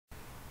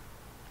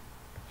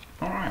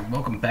Alright,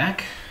 welcome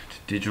back to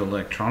Digital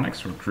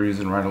Electronics. We're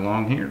cruising right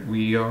along here.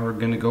 We are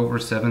going to go over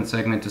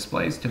 7-segment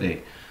displays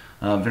today.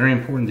 Very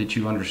important that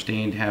you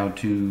understand how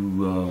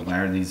to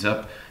wire these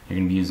up. You're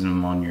going to be using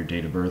them on your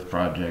date of birth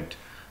project,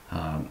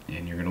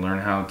 and you're going to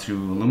learn how to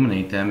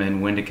illuminate them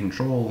and when to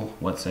control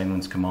what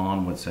segments come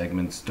on, what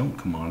segments don't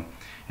come on,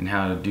 and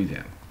how to do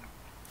that.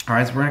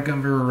 Alright, so we're going to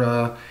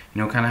cover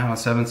kind of how a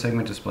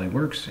 7-segment display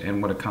works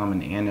and what a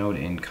common anode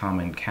and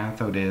common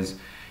cathode is,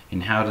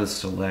 and how to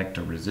select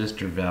a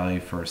resistor value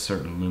for a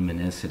certain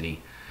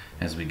luminosity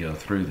as we go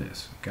through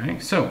this. Okay,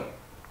 so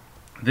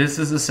this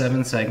is a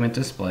 7-segment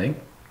display,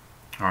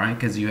 alright,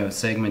 because you have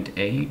segment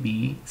A,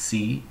 B,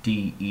 C,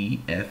 D,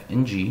 E, F,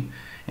 and G,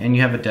 and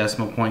you have a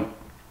decimal point.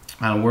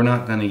 We're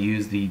not going to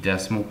use the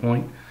decimal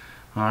point,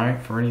 alright,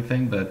 for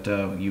anything, but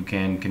you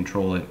can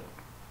control it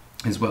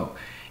as well.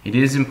 It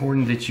is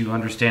important that you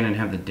understand and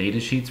have the data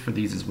sheets for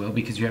these as well,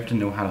 because you have to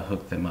know how to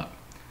hook them up.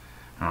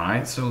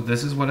 Alright, so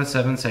this is what a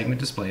 7-segment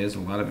display is. A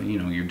lot of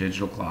your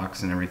digital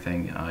clocks and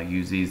everything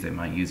use these. They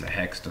might use a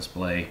hex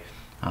display,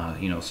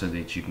 so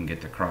that you can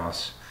get the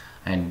cross.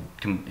 And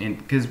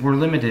because we're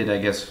limited, I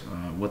guess,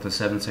 with a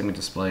 7-segment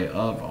display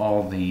of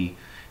all the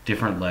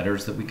different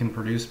letters that we can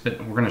produce, but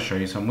we're going to show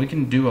you some. We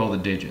can do all the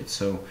digits,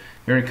 so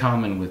very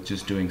common with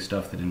just doing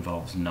stuff that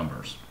involves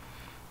numbers.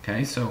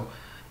 Okay, so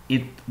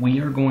we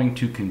are going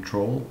to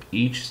control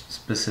each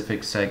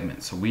specific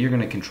segment. So we are going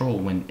to control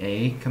when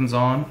A comes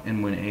on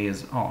and when A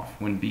is off,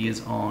 when B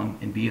is on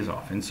and B is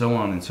off, and so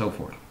on and so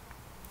forth.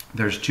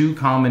 There's 2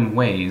 common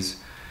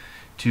ways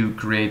to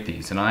create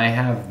these, and I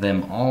have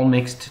them all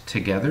mixed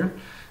together.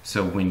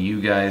 So when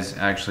you guys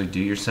actually do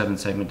your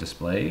 7-segment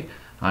display,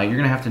 you're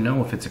going to have to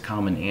know if it's a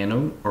common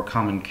anode or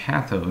common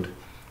cathode.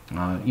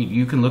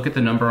 You can look at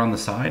the number on the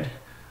side.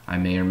 I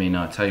may or may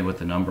not tell you what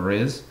the number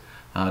is.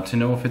 To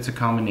know if it's a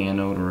common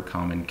anode or a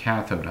common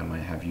cathode, I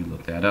might have you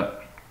look that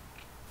up.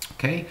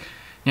 Okay,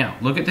 now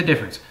look at the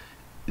difference.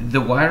 The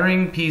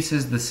wiring piece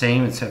is the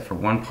same except for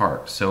one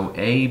part. So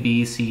A,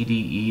 B, C,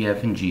 D, E,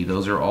 F, and G,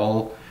 those are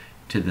all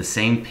to the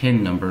same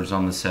pin numbers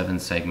on the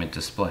 7-segment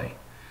display.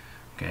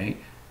 Okay,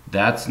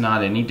 that's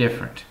not any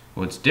different.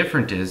 What's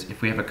different is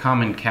if we have a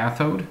common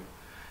cathode,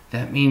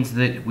 that means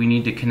that we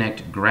need to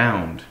connect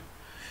ground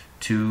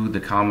to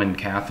the common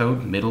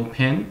cathode middle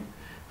pin,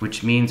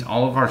 which means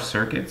all of our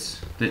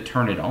circuits that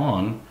turn it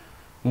on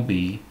will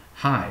be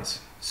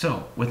highs.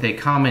 So with a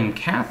common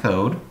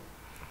cathode,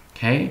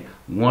 okay,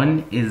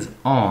 1 is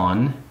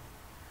on,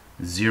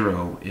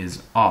 0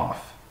 is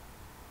off.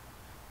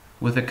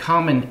 With a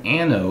common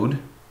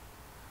anode,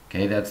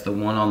 okay, that's the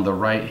one on the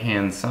right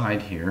hand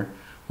side here,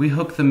 we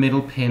hook the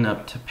middle pin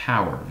up to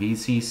power.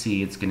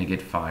 VCC, it's going to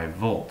get 5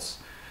 volts.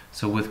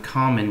 So with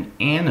common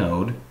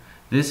anode,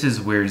 this is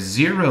where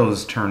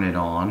zeros turn it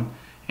on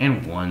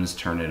and 1s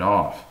turn it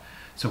off.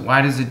 So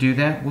why does it do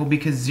that? Well,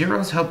 because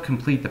zeros help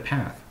complete the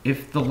path.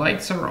 If the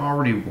lights are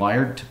already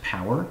wired to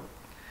power,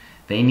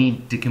 they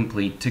need to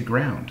complete to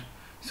ground.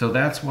 So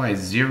that's why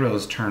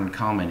zeros turn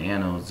common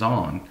anodes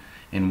on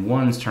and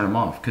 1s turn them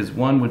off, because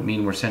 1 would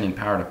mean we're sending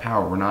power to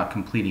power, we're not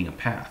completing a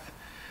path.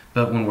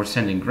 But when we're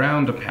sending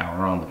ground to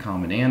power on the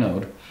common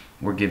anode,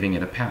 we're giving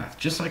it a path.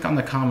 Just like on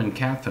the common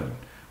cathode.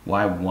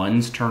 Why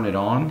 1s turn it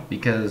on?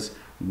 Because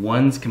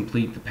 1s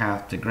complete the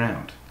path to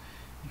ground.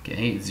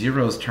 Okay,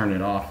 zeros turn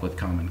it off with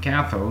common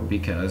cathode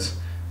because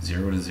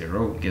 0 to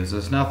 0 gives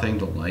us nothing.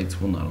 The lights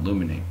will not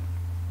illuminate.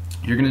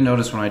 You're going to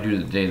notice when I do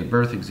the date of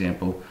birth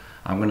example,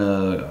 I'm going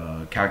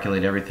to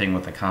calculate everything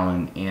with a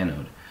common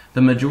anode.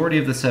 The majority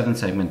of the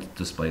 7-segment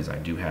displays I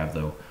do have,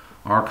 though,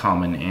 are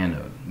common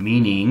anode,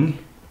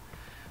 meaning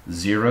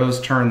zeros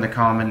turn the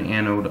common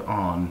anode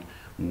on,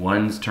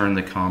 1s turn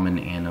the common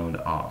anode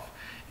off.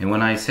 And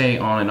when I say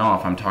on and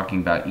off, I'm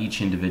talking about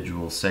each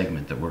individual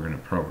segment that we're going to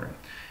program.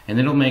 And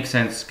it'll make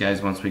sense,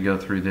 guys, once we go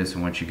through this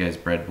and once you guys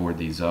breadboard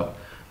these up.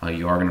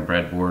 You are going to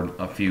breadboard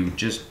a few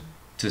just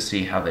to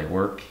see how they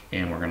work,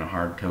 and we're going to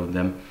hard code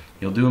them.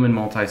 You'll do them in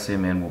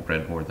multi-sim and we'll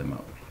breadboard them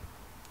up.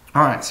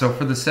 Alright, so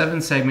for the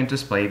 7-segment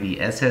display, the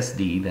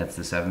SSD, that's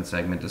the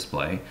 7-segment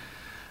display,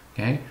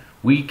 okay,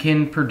 we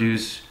can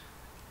produce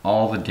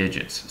all the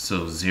digits.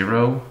 So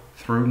 0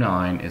 through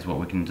 9 is what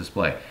we can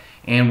display.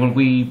 And when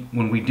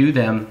we do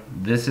them,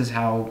 this is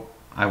how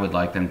I would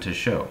like them to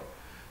show.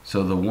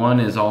 So the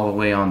 1 is all the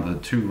way on the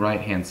 2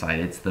 right hand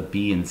side. It's the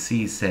B and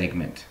C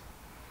segment.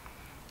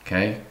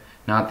 Okay?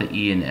 Not the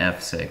E and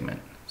F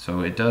segment.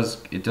 So it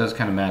does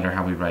kind of matter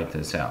how we write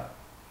this out.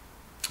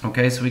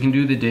 Okay, so we can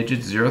do the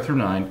digits 0 through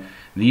 9.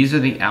 These are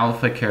the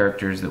alpha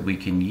characters that we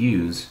can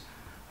use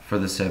for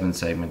the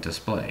 7-segment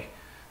display.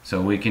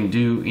 So we can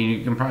do,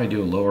 you can probably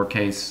do a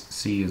lowercase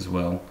c as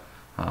well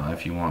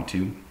if you want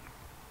to.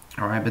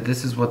 Alright, but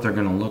this is what they're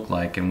going to look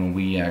like and when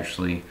we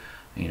actually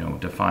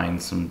define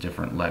some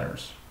different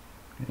letters.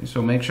 Okay,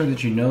 so make sure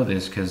that you know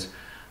this, because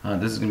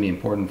this is going to be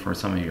important for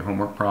some of your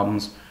homework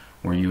problems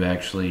where you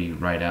actually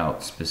write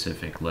out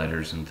specific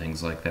letters and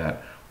things like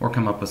that, or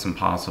come up with some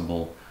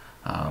possible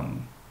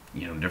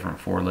different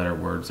 4-letter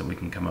words that we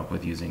can come up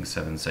with using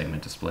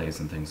 7-segment displays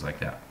and things like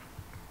that.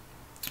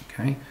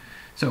 Okay,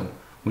 so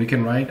we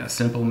can write a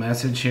simple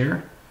message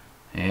here,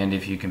 and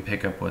if you can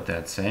pick up what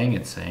that's saying,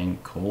 it's saying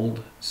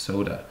cold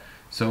soda.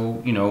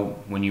 So, you know,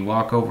 when you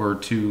walk over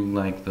to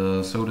like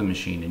the soda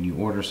machine and you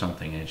order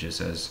something, it just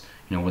says,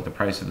 you know, what the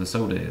price of the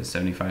soda is,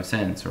 75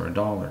 cents or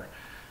 $1.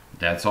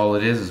 That's all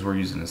it is we're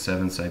using a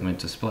 7-segment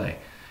display.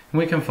 And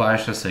we can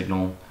flash the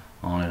signal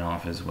on and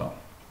off as well.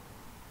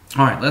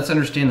 All right, let's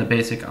understand the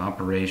basic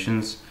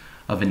operations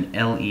of an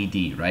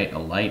LED, right? A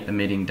light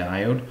emitting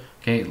diode.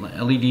 Okay,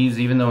 LEDs,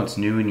 even though it's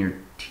new in your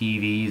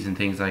TVs and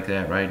things like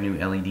that, right? New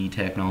LED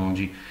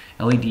technology.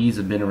 LEDs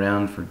have been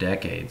around for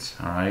decades,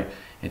 all right?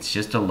 It's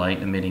just a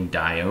light emitting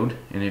diode.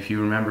 And if you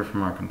remember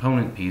from our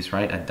component piece,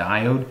 right, a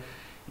diode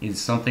is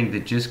something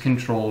that just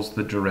controls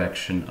the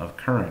direction of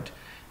current.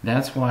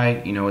 That's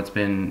why, you know, it's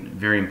been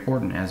very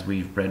important as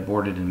we've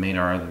breadboarded and made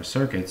our other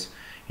circuits.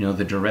 You know,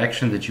 the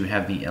direction that you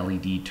have the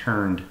LED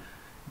turned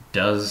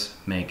does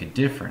make a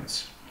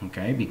difference,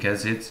 okay?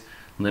 Because it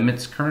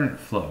limits current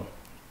flow.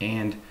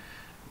 And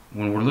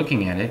when we're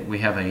looking at it, we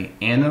have an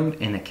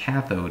anode and a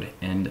cathode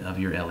end of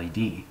your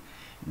LED.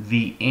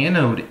 The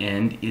anode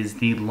end is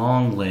the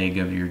long leg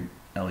of your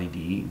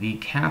LED. The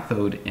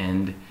cathode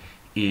end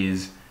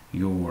is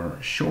your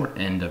short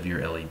end of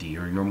your LED,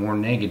 or your more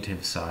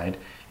negative side,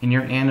 and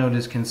your anode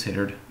is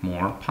considered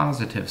more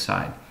positive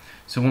side.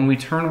 So when we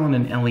turn on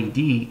an LED,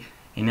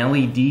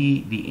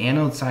 the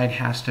anode side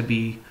has to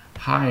be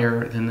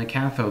higher than the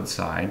cathode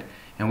side,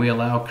 and we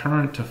allow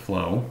current to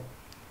flow,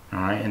 all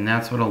right, and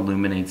that's what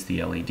illuminates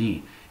the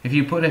LED. If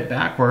you put it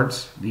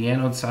backwards, the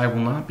anode side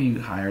will not be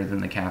higher than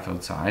the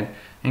cathode side,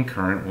 and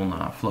current will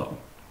not flow.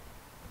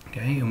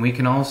 Okay, and we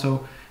can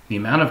also, the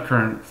amount of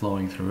current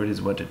flowing through it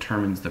is what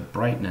determines the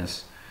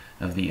brightness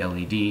of the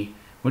LED,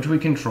 which we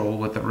control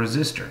with a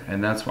resistor.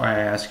 And that's why I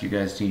ask you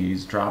guys to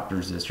use dropped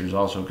resistors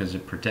also, because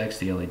it protects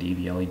the LED.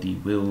 The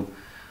LED will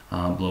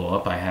blow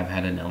up. I have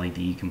had an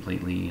LED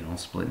completely, you know,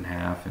 split in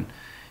half,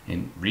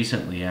 and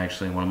recently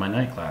actually in one of my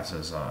night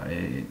classes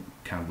it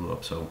kind of blew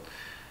up. So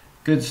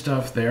good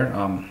stuff there.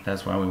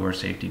 That's why we wear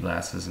safety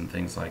glasses and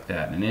things like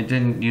that. And it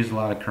didn't use a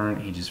lot of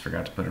current. He just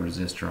forgot to put a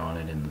resistor on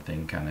it, and the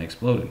thing kind of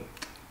exploded.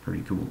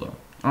 Pretty cool though.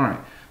 All right,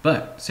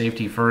 but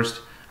safety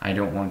first. I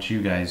don't want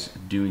you guys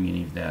doing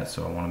any of that,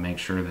 so I want to make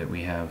sure that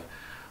we have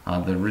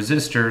the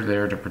resistor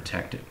there to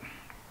protect it.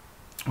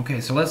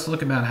 Okay, so let's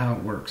look about how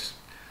it works.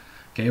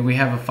 Okay, we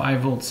have a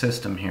 5-volt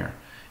system here,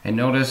 and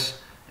notice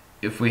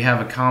if we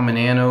have a common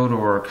anode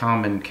or a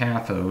common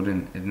cathode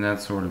and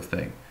that sort of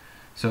thing.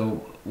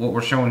 So what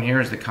we're showing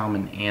here is the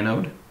common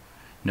anode.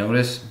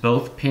 Notice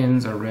both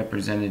pins are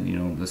represented, you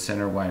know, the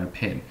center wire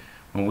pin.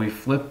 When we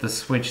flip the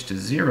switch to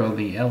 0,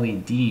 the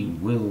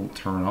LED will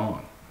turn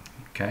on.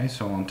 Okay,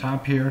 so on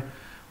top here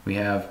we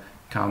have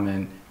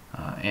common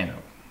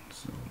anode.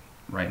 So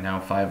right now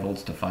 5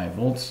 volts to 5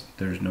 volts,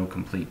 there's no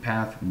complete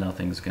path,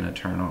 nothing's going to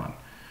turn on.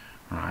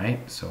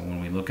 Alright, so when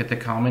we look at the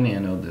common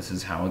anode, this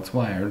is how it's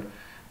wired.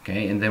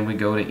 Okay, and then we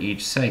go to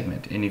each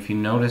segment, and if you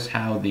notice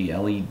how the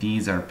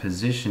LEDs are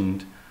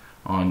positioned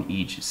on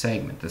each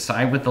segment, the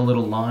side with the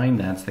little line,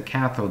 that's the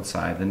cathode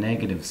side, the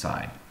negative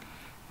side.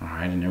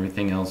 Alright, and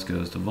everything else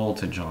goes to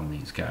voltage on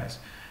these guys.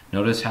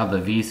 Notice how the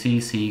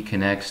VCC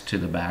connects to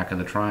the back of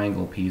the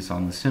triangle piece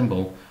on the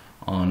symbol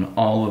on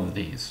all of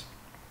these.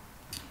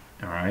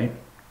 Alright,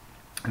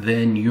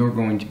 then you're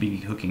going to be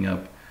hooking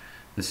up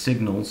the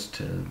signals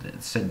to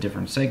the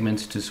different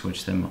segments to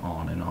switch them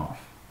on and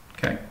off.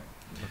 Okay,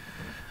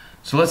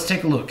 so let's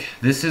take a look.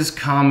 This is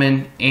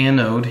common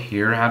anode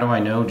here. How do I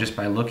know? Just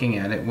by looking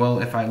at it. Well,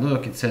 if I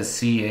look, it says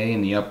CA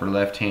in the upper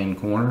left hand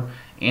corner,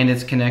 and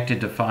it's connected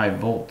to 5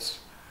 volts.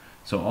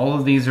 So all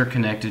of these are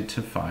connected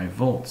to 5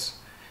 volts.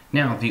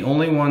 Now, the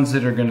only ones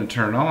that are going to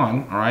turn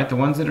on, all right, the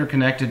ones that are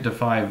connected to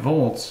 5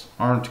 volts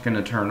aren't going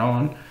to turn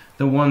on.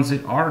 The ones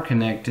that are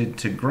connected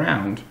to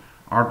ground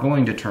are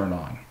going to turn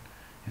on,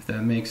 if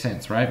that makes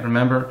sense, right?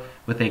 Remember,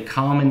 with a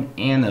common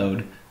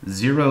anode,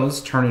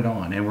 zeros turn it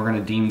on, and we're going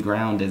to deem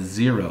ground as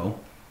 0,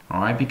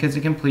 all right, because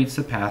it completes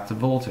the path to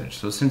voltage.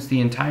 So since the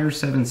entire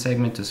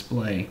 7-segment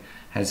display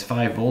has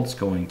 5 volts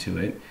going to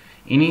it,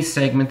 any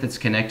segment that's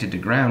connected to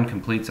ground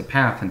completes a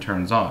path and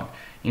turns on.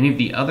 Any of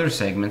the other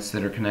segments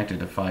that are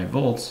connected to 5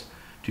 volts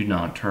do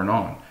not turn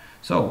on.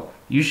 So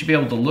you should be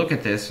able to look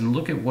at this and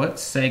look at what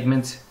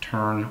segments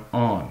turn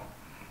on.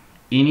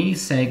 Any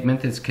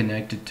segment that's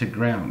connected to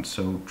ground.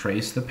 So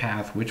trace the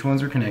path. Which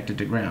ones are connected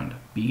to ground?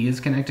 B is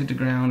connected to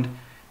ground.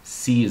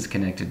 C is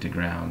connected to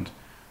ground.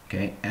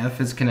 Okay, F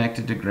is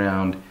connected to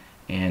ground,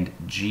 and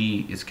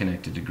G is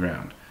connected to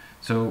ground.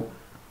 So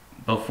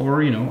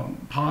before, you know,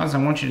 pause,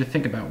 I want you to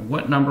think about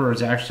what number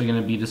is actually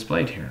going to be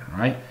displayed here,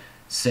 right?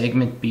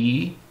 Segment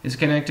B is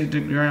connected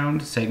to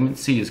ground, segment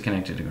C is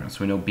connected to ground.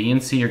 So we know B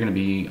and C are going to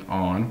be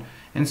on,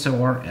 and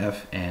so are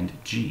F and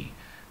G.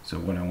 So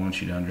what I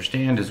want you to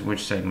understand is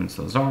which segments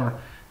those are.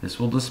 This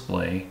will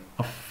display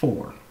a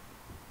 4.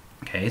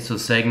 Okay, so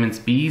segments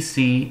B,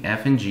 C,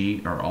 F, and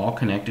G are all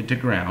connected to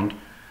ground.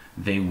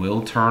 They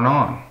will turn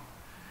on.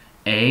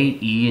 A,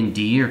 E, and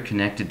D are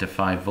connected to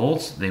 5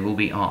 volts. They will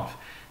be off.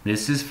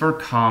 This is for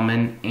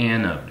common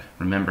anode.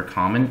 Remember,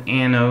 common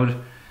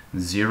anode,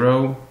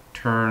 0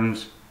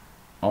 turns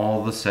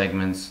all the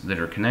segments that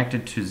are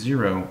connected to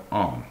 0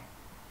 on.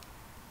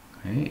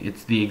 Okay?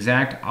 It's the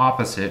exact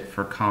opposite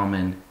for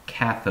common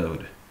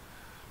cathode.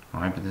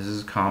 Alright, but this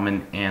is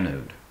common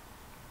anode.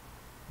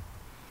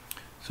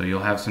 So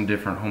you'll have some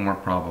different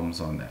homework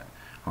problems on that.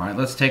 Alright,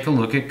 let's take a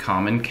look at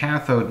common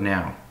cathode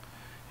now.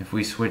 If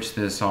we switch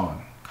this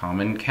on,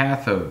 common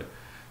cathode.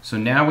 So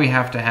now we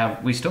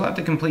still have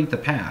to complete the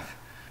path,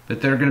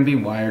 but they're going to be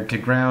wired to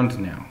ground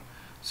now.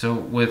 So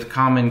with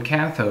common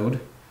cathode,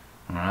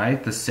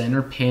 alright, the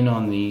center pin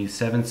on the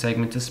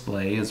 7-segment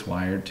display is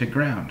wired to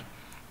ground.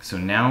 So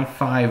now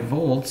 5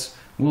 volts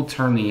will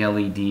turn the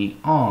LED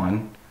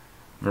on,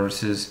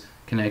 versus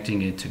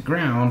connecting it to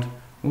ground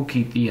will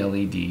keep the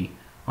LED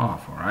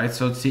off. Alright,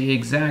 so it's the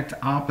exact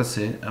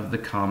opposite of the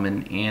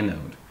common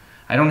anode.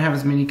 I don't have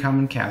as many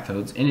common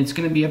cathodes, and it's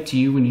going to be up to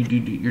you when you do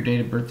your date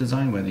of birth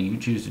design whether you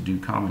choose to do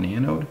common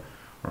anode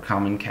or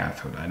common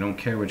cathode. I don't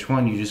care which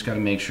one, you just got to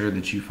make sure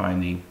that you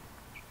find the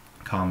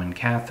common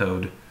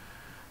cathode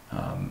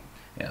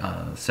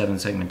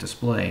 7-segment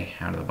display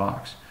out of the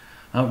box.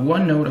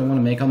 One note I want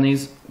to make on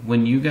these: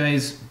 when you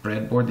guys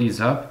breadboard these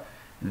up,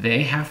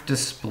 they have to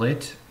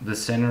split the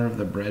center of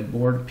the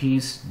breadboard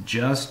piece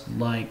just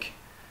like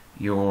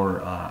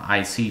your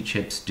IC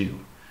chips do.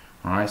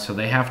 Alright, so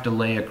they have to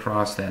lay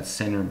across that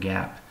center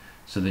gap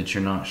so that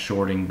you're not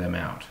shorting them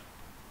out.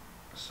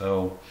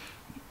 So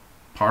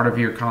part of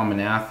your common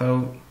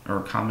cathode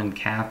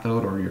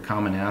or your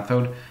common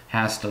anode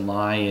has to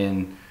lie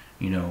in,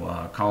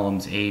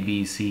 columns A,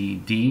 B, C,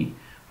 D,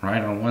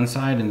 right, on one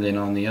side, and then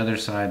on the other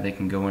side they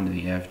can go into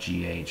the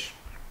FGH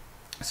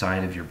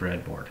side of your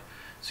breadboard.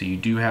 So you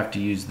do have to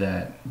use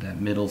that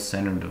middle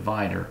center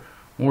divider,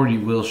 or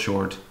you will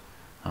short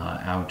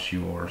out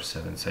your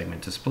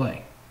 7-segment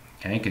display,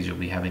 okay, because you'll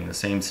be having the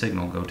same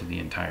signal go to the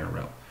entire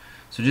row.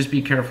 So just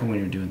be careful when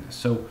you're doing this.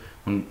 So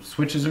when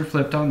switches are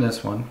flipped on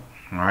this one,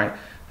 alright,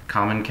 the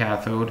common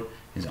cathode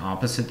is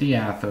opposite the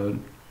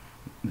anode,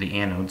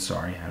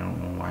 sorry, I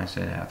don't know why I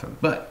said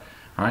anode, but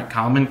alright,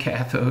 common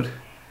cathode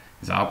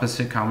is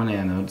opposite common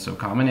anode. So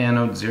common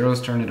anode,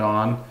 0's turn it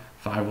on,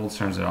 5 volts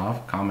turns it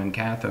off. Common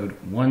cathode,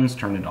 1's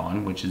turn it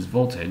on, which is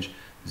voltage,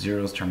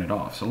 0's turn it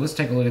off. So let's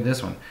take a look at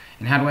this one.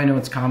 And how do I know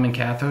it's common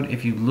cathode?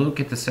 If you look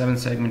at the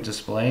 7-segment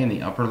display in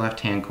the upper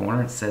left-hand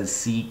corner, it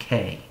says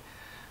CK.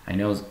 I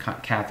know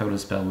cathode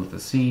is spelled with a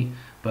C,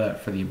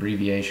 but for the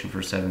abbreviation for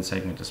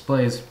 7-segment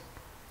displays,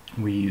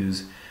 we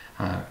use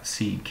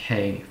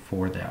CK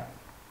for that.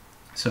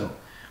 So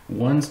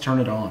 1's turn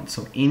it on.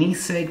 So any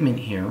segment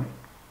here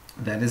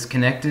that is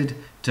connected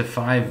to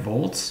 5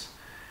 volts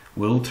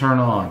will turn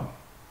on.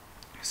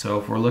 So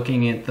if we're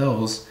looking at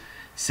those,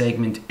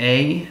 segment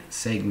A,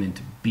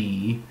 segment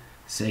B,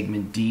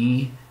 segment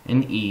D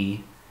and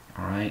E,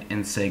 alright,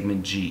 and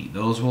segment G,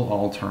 those will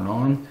all turn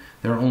on.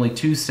 There are only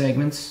 2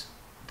 segments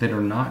that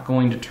are not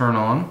going to turn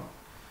on.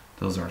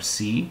 Those are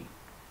C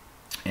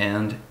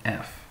and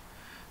F.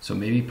 So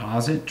maybe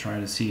pause it, try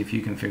to see if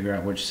you can figure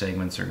out which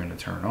segments are going to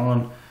turn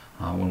on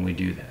when we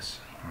do this.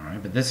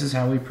 Alright, but this is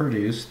how we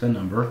produce the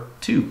number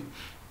 2.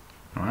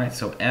 Alright,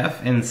 so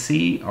F and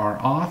C are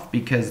off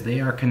because they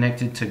are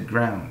connected to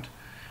ground.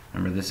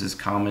 Remember, this is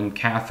common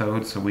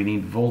cathode, so we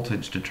need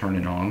voltage to turn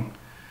it on.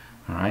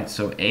 Alright,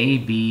 so A,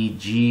 B,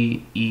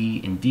 G,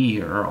 E, and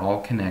D are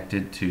all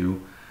connected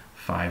to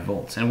 5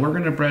 volts. And we're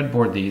going to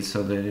breadboard these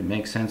so that it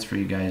makes sense for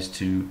you guys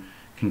to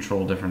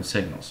control different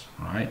signals.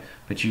 Alright,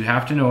 but you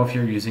have to know if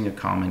you're using a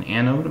common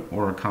anode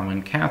or a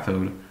common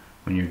cathode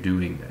when you're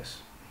doing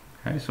this.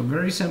 Okay, so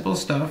very simple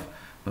stuff,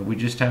 but we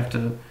just have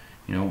to,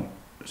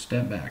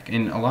 step back.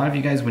 And a lot of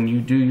you guys, when you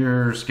do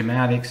your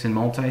schematics in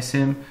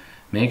multisim,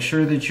 make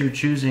sure that you're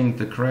choosing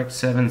the correct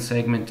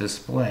 7-segment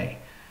display,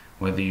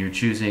 whether you're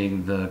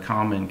choosing the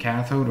common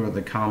cathode or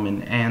the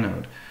common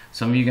anode.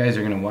 Some of you guys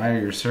are going to wire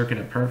your circuit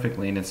up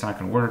perfectly and it's not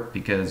going to work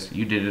because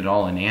you did it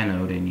all in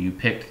anode and you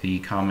picked the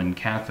common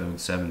cathode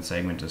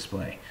 7-segment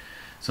display.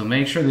 So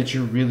make sure that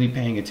you're really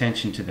paying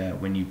attention to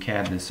that when you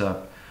CAD this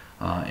up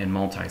in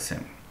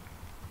multisim.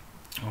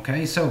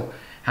 Okay, so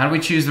how do we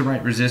choose the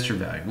right resistor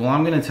value? Well,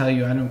 I'm going to tell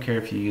you, I don't care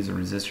if you use a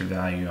resistor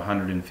value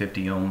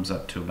 150 ohms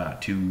up to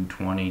about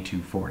 220,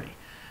 240.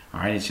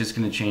 Alright, it's just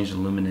going to change the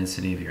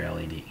luminosity of your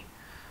LED.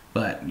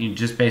 But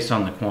just based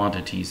on the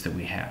quantities that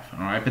we have.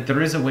 Alright, but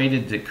there is a way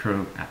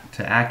to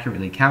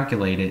accurately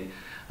calculate it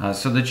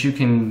so that you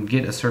can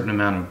get a certain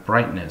amount of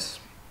brightness,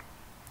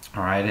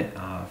 alright,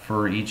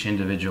 for each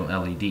individual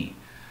LED.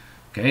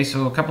 Okay,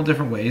 so a couple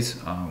different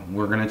ways.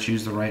 We're going to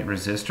choose the right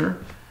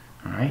resistor.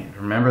 Alright,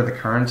 remember the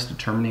current's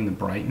determining the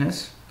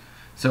brightness.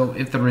 So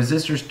if the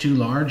resistor is too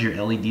large, your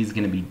LED is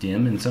going to be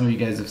dim, and some of you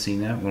guys have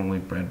seen that when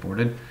we've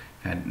breadboarded,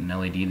 had an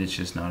LED that's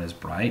just not as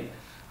bright.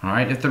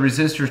 Alright, if the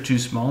resistor is too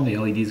small, the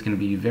LED is going to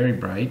be very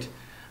bright.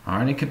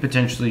 Alright, it could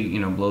potentially,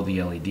 blow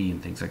the LED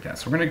and things like that.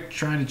 So we're going to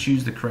try to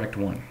choose the correct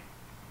one.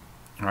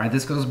 Alright,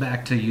 this goes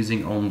back to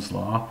using Ohm's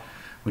law,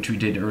 which we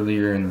did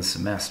earlier in the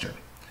semester.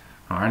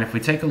 Alright, if we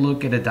take a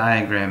look at a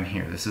diagram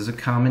here, this is a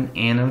common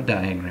anode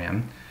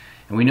diagram.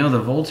 And we know the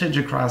voltage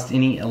across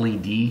any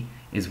LED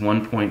is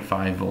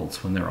 1.5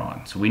 volts when they're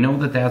on. So we know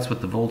that that's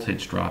what the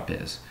voltage drop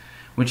is,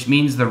 which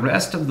means the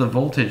rest of the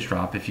voltage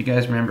drop, if you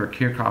guys remember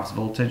Kirchhoff's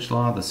voltage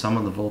law, the sum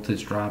of the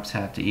voltage drops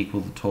have to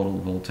equal the total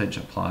voltage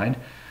applied.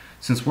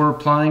 Since we're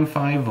applying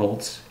 5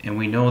 volts and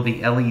we know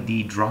the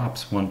LED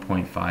drops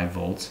 1.5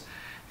 volts,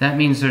 that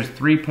means there's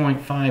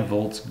 3.5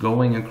 volts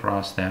going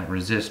across that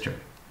resistor.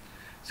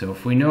 So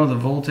if we know the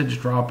voltage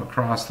drop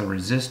across the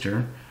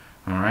resistor,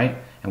 all right,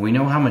 and we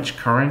know how much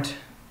current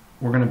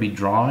we're going to be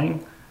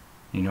drawing,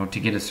 to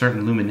get a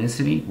certain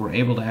luminosity, we're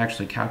able to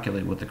actually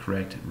calculate what the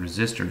correct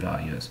resistor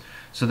value is.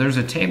 So there's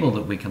a table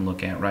that we can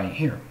look at right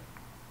here.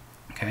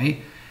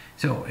 Okay,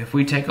 so if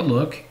we take a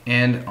look,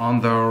 and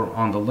on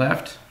the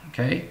left,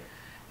 okay,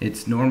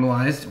 it's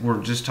normalized.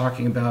 We're just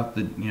talking about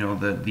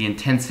the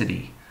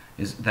intensity.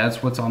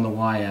 That's what's on the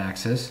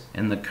y-axis,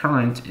 and the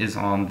current is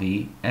on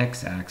the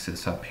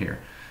x-axis up here.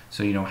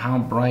 So how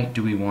bright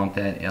do we want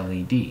that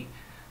LED?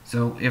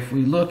 So if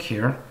we look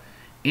here,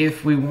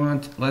 if we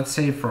want, let's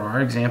say for our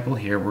example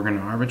here, we're going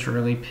to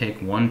arbitrarily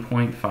pick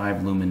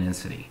 1.5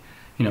 luminosity.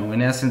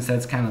 In essence,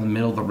 that's kind of the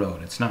middle of the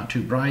road. It's not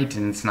too bright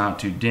and it's not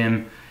too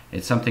dim.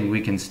 It's something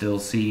we can still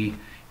see,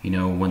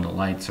 when the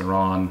lights are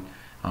on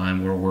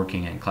and we're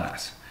working in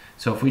class.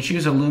 So if we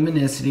choose a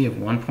luminosity of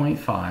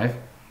 1.5,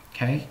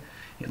 okay,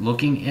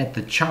 looking at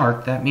the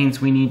chart, that means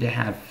we need to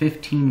have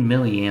 15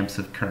 milliamps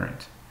of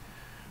current.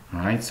 All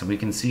right, so we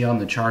can see on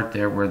the chart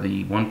there where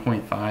the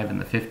 1.5 and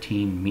the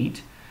 15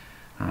 meet.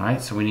 All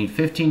right, so we need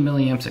 15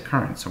 milliamps of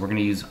current. So we're going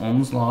to use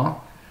Ohm's law,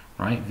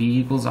 right? V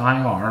equals IR,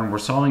 and we're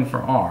solving for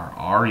R.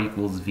 R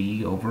equals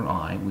V over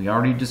I. We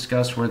already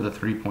discussed where the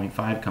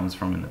 3.5 comes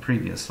from in the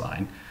previous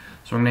slide.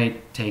 So we're going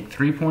to take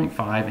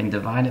 3.5 and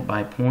divide it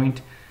by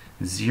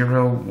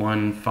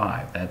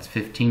 0.015. That's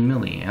 15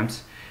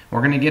 milliamps.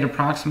 We're going to get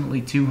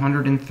approximately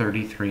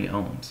 233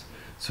 ohms.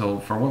 So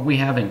for what we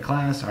have in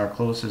class, our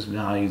closest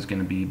value is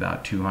going to be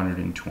about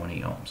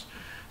 220 ohms.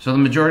 So the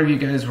majority of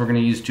you guys, we're going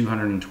to use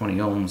 220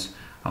 ohms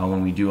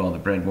when we do all the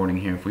breadboarding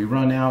here. If we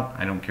run out,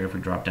 I don't care if we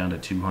drop down to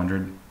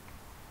 200,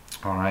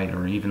 all right,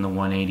 or even the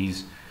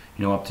 180s,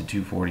 up to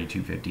 240,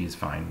 250 is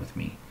fine with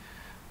me.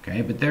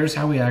 Okay, but there's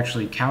how we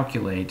actually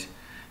calculate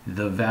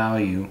the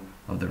value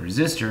of the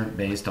resistor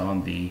based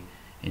on the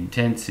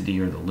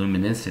intensity or the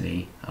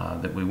luminosity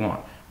that we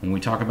want. When we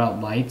talk about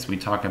lights, we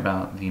talk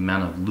about the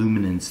amount of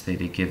luminance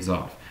that it gives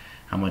off,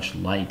 how much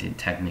light it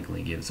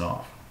technically gives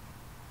off.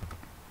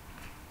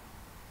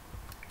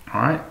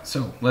 Alright,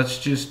 so let's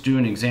just do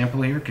an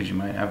example here because you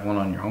might have one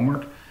on your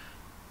homework.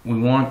 We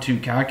want to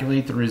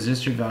calculate the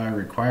resistor value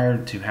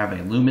required to have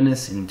a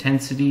luminous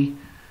intensity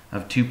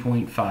of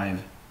 2.5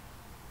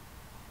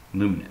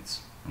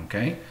 luminance.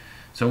 Okay,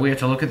 so we have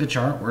to look at the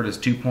chart. Where does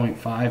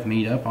 2.5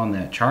 meet up on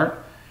that chart?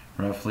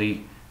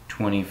 Roughly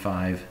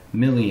 25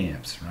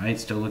 milliamps, right?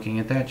 Still looking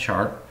at that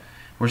chart.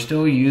 We're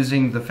still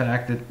using the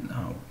fact that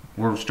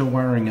we're still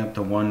wiring up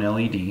the one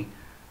LED.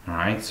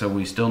 Alright, so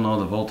we still know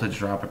the voltage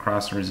drop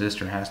across the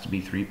resistor has to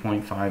be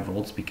 3.5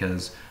 volts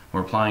because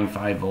we're applying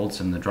 5 volts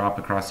and the drop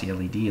across the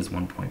LED is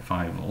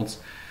 1.5 volts.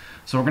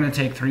 So we're going to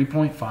take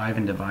 3.5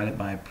 and divide it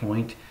by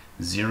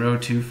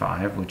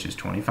 0.025, which is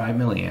 25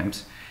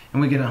 milliamps,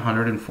 and we get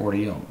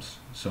 140 ohms.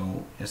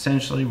 So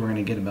essentially we're going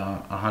to get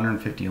about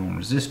 150 ohm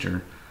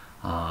resistor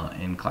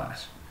in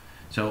class.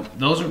 So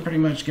those are pretty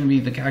much going to be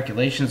the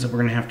calculations that we're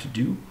going to have to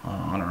do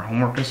on our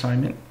homework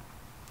assignment.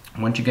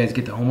 Once you guys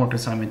get the homework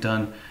assignment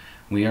done,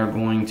 we are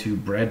going to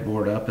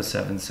breadboard up a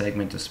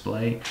 7-segment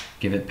display,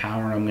 give it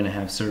power. I'm going to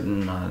have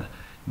certain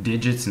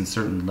digits and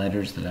certain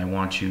letters that I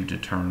want you to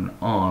turn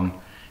on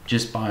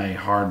just by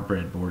hard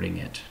breadboarding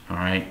it. All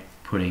right,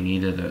 putting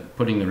the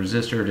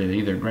resistor to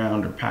either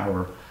ground or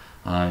power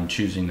and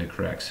choosing the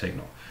correct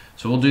signal.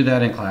 So we'll do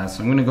that in class.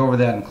 I'm going to go over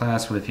that in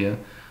class with you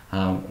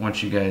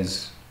once you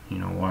guys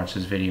watch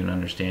this video and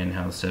understand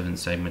how the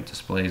 7-segment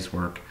displays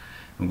work.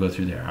 We'll go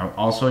through there.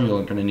 Also,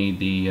 you're going to need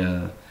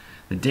the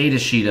data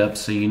sheet up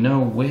so you know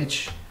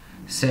which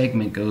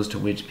segment goes to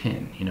which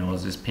pin.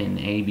 Is this pin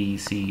A, B,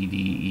 C, D,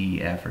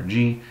 E, F, or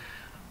G?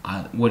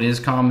 What is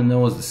common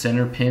though is the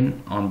center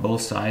pin on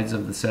both sides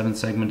of the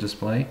 7-segment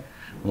display.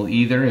 Well,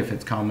 either if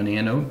it's common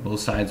anode, both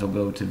sides will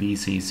go to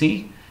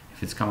VCC.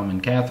 If it's common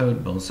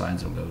cathode, both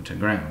sides will go to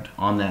ground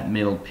on that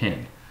middle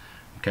pin.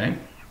 Okay?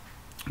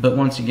 But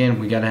once again,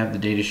 we got to have the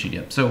data sheet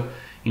up. So,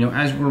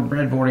 as we're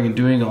breadboarding and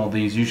doing all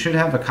these, you should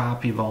have a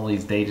copy of all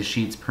these data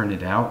sheets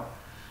printed out,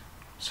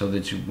 so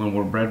that when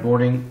we're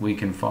breadboarding, we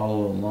can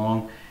follow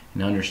along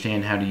and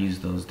understand how to use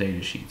those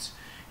data sheets.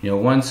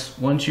 Once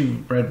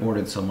you've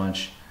breadboarded so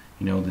much,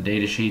 the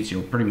data sheets,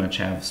 you'll pretty much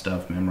have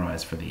stuff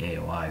memorized for the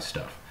AOI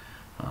stuff.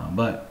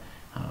 But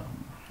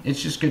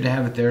it's just good to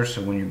have it there,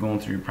 so when you're going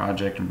through your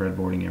project and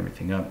breadboarding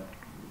everything up,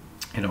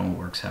 it all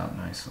works out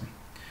nicely.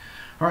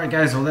 Alright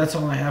guys, well that's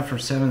all I have for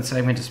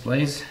 7-segment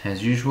displays.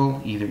 As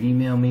usual, either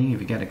email me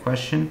if you got a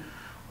question,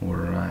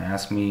 or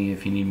ask me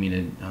if you need me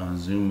to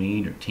Zoom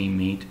meet or team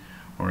meet,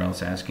 or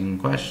else asking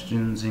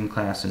questions in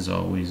class is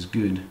always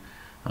good.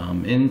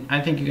 And I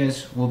think you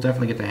guys will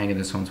definitely get the hang of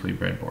this once we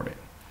breadboard it.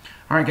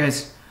 Alright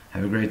guys,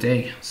 have a great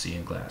day. See you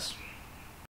in class.